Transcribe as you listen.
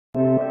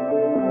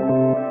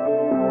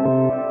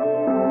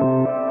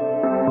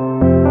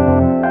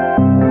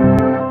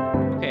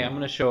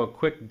show a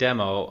quick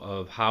demo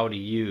of how to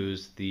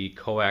use the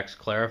Coax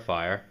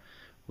Clarifier.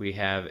 We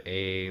have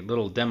a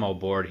little demo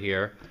board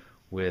here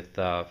with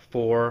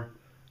 4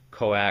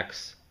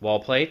 coax wall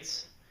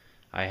plates.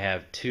 I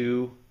have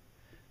 2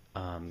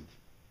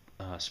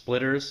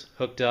 splitters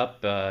hooked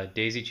up,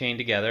 daisy chained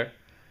together,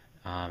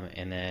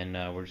 and then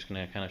we're just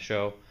going to kind of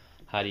show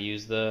how to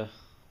use the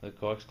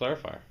Coax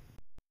Clarifier.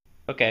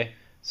 Okay,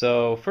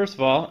 so first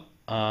of all,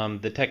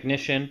 the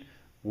technician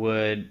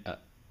would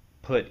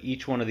put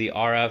each one of the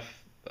RF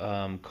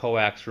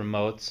coax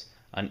remotes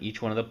on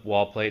each one of the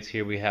wall plates.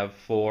 Here we have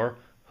 4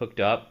 hooked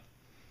up.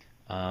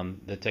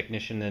 The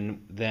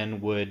technician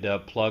then would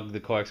plug the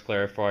Coax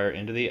Clarifier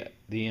into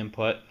the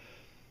input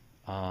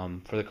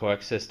for the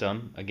coax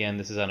system. Again,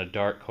 this is on a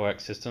dark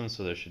coax system,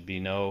 so there should be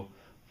no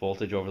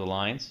voltage over the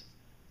lines.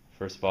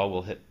 First of all,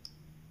 we'll hit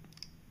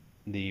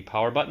the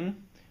power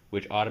button,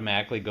 which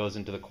automatically goes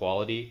into the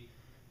quality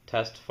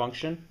test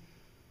function.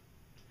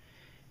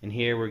 And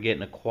here we're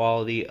getting a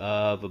quality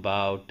of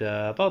about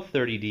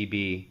 30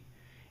 dB,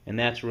 and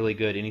that's really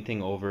good.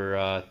 Anything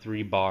over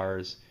 3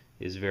 bars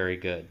is very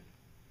good.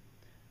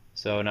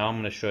 So now I'm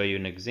going to show you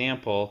an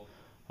example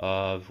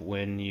of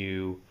when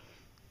you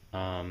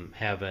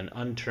have an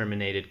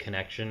unterminated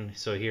connection.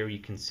 So here you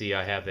can see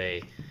I have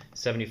a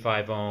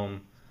 75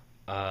 ohm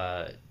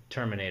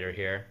terminator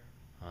here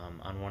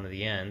on one of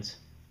the ends.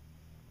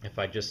 If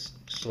I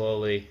just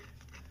slowly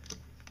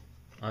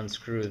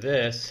unscrew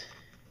this,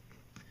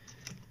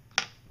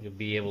 you'll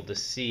be able to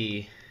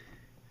see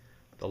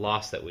the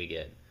loss that we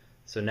get.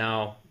 So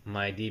now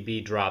my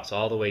dB drops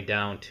all the way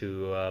down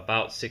to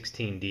about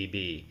 16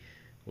 dB,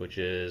 which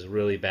is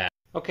really bad.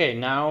 Okay,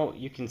 now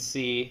you can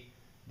see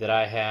that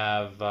I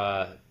have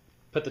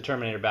put the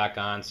terminator back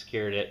on,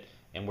 secured it,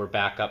 and we're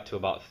back up to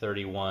about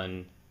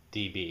 31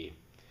 dB.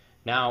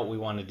 Now we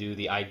want to do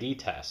the ID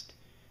test.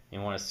 You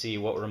want to see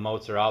what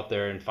remotes are out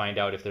there and find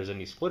out if there's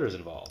any splitters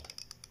involved.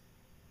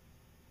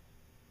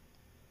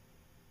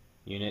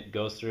 Unit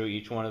goes through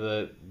each one of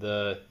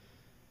the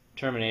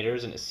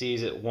terminators, and it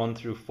sees it 1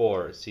 through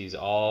 4. It sees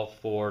all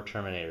 4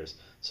 terminators.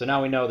 So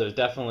now we know there's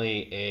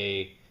definitely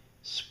a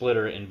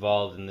splitter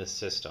involved in this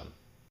system.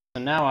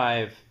 So now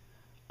I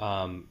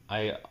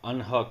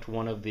unhooked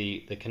one of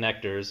the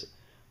connectors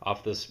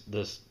off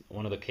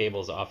one of the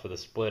cables off of the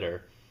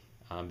splitter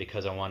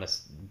because I want to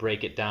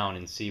break it down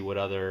and see what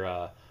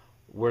other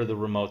where the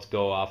remotes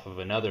go off of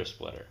another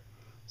splitter.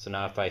 So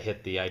now if I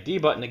hit the ID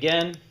button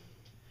again,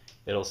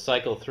 it'll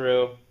cycle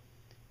through,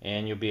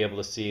 and you'll be able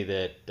to see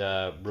that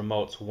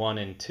remotes 1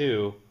 and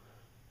 2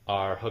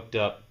 are hooked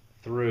up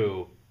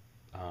through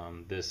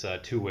this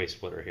two-way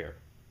splitter here.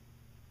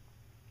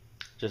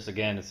 Just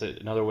again, it's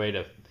another way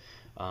to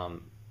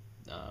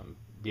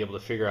be able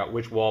to figure out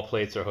which wall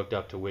plates are hooked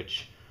up to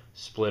which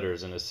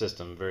splitters in the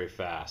system very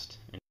fast.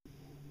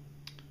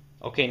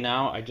 Okay,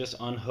 now I just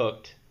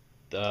unhooked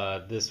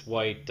this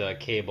white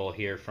cable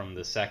here from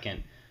the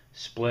second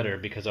splitter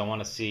because I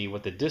want to see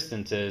what the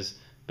distance is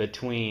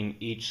between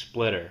each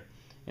splitter.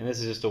 And this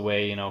is just a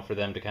way, for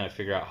them to kind of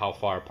figure out how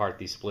far apart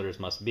these splitters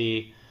must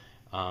be.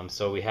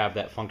 So we have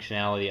that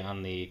functionality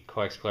on the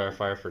Coax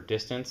Clarifier for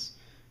distance.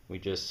 We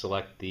just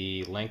select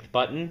the length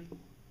button,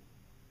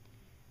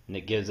 and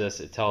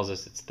it tells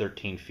us it's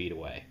 13 feet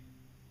away.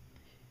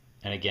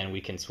 And again,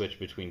 we can switch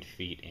between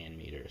feet and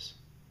meters.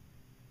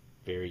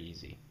 Very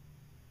easy.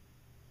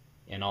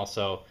 And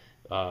also,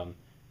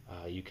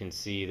 you can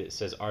see that it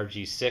says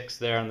RG6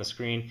 there on the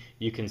screen.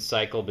 You can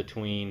cycle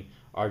between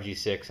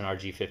RG6 and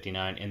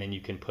RG59, and then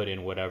you can put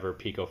in whatever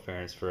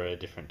picofards for a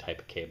different type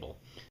of cable.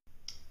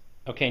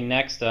 Okay,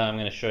 next I'm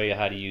going to show you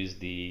how to use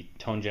the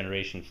tone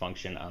generation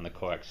function on the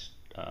Coax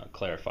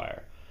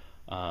Clarifier.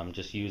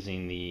 Just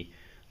using the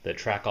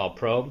track-all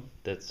probe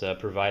that's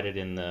provided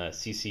in the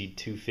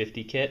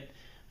CC200 kit,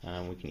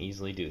 we can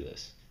easily do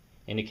this.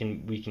 And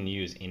we can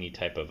use any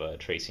type of a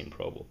tracing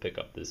probe. We'll pick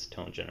up this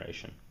tone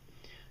generation.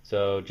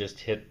 So just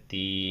hit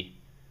the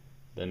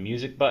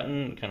music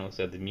button. Kind of looks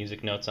like the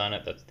music notes on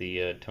it. That's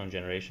the tone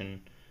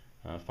generation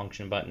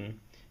function button.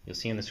 You'll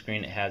see on the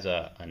screen it has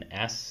an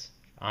S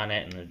on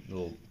it and the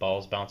little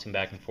balls bouncing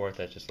back and forth.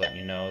 That's just letting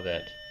you know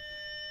that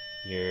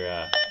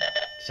you're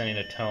sending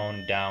a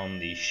tone down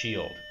the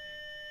shield.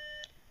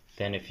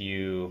 Then if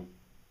you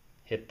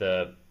hit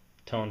the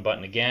tone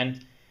button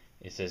again,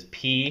 it says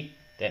P.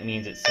 That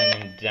means it's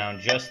sending down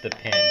just the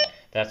pin.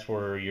 That's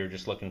where you're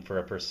just looking for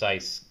a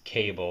precise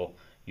cable.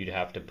 You'd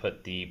have to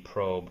put the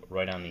probe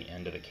right on the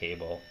end of the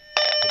cable,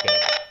 pick it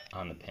up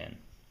on the pin.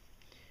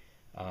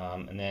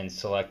 And then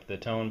select the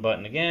tone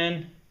button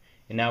again,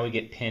 and now we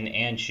get pin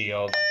and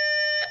shield.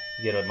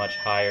 You get a much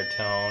higher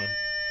tone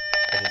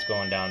as it's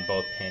going down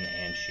both pin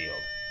and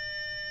shield.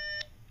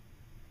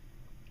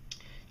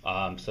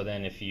 So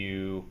then if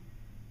you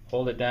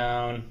hold it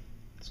down,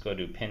 let's go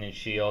to pin and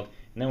shield,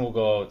 and then we'll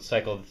go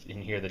cycle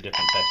and hear the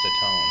different types of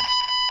tones.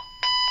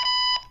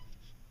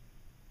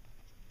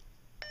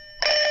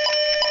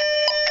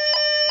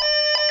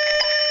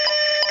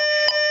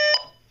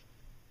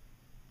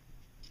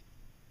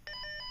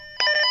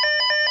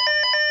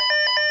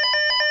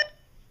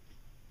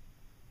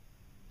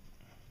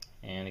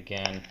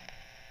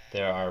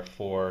 there are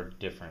 4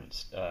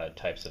 different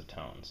types of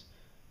tones.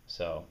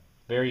 So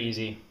very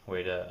easy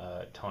way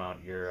to tone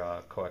out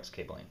your coax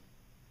cabling.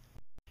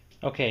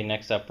 Okay,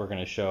 next up we're going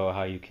to show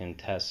how you can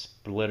test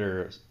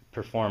splitter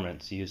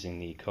performance using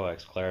the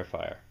Coax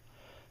Clarifier.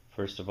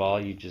 First of all,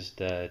 you just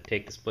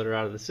take the splitter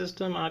out of the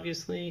system,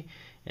 obviously,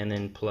 and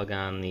then plug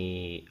on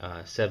the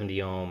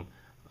 70 ohm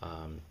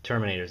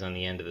terminators on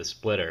the end of the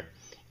splitter,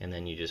 and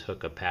then you just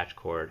hook a patch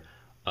cord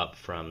up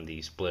from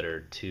the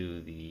splitter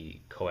to the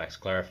Coax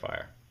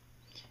Clarifier,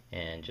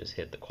 and just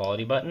hit the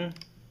quality button.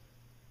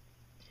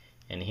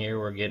 And here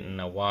we're getting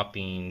a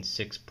whopping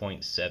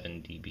 6.7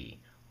 dB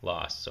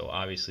loss. So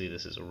obviously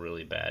this is a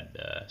really bad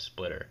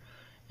splitter,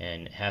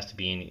 and it has to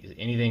be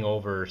anything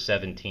over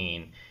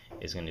 17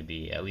 is going to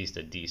be at least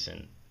a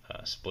decent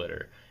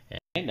splitter.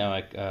 And now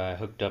I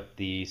hooked up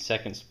the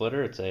second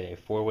splitter. It's a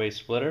 4-way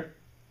splitter.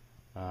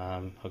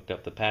 Hooked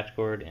up the patch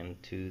cord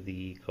into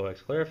the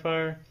Coax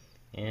Clarifier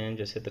and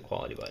just hit the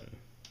quality button.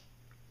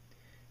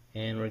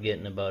 And we're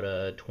getting about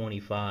a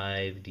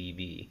 25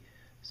 dB.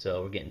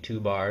 So we're getting 2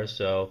 bars.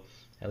 So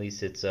at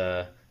least it's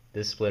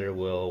this splitter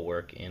will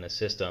work in a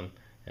system.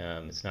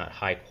 It's not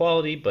high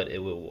quality, but it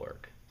will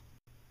work.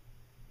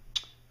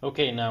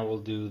 Okay, now we'll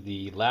do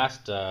the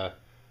last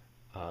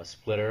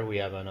splitter. We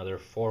have another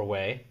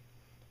 4-way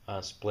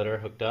splitter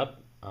hooked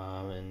up,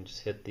 and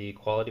just hit the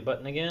quality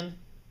button again.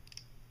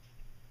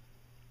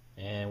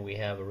 And we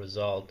have a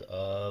result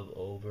of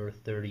over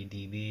 30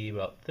 dB,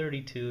 about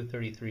 32,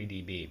 33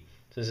 dB.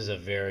 So this is a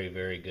very,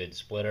 very good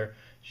splitter.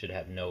 Should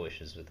have no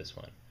issues with this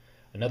one.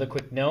 Another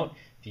quick note,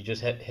 if you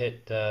just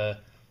hit the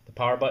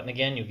power button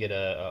again, you get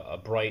a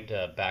bright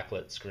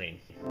backlit screen.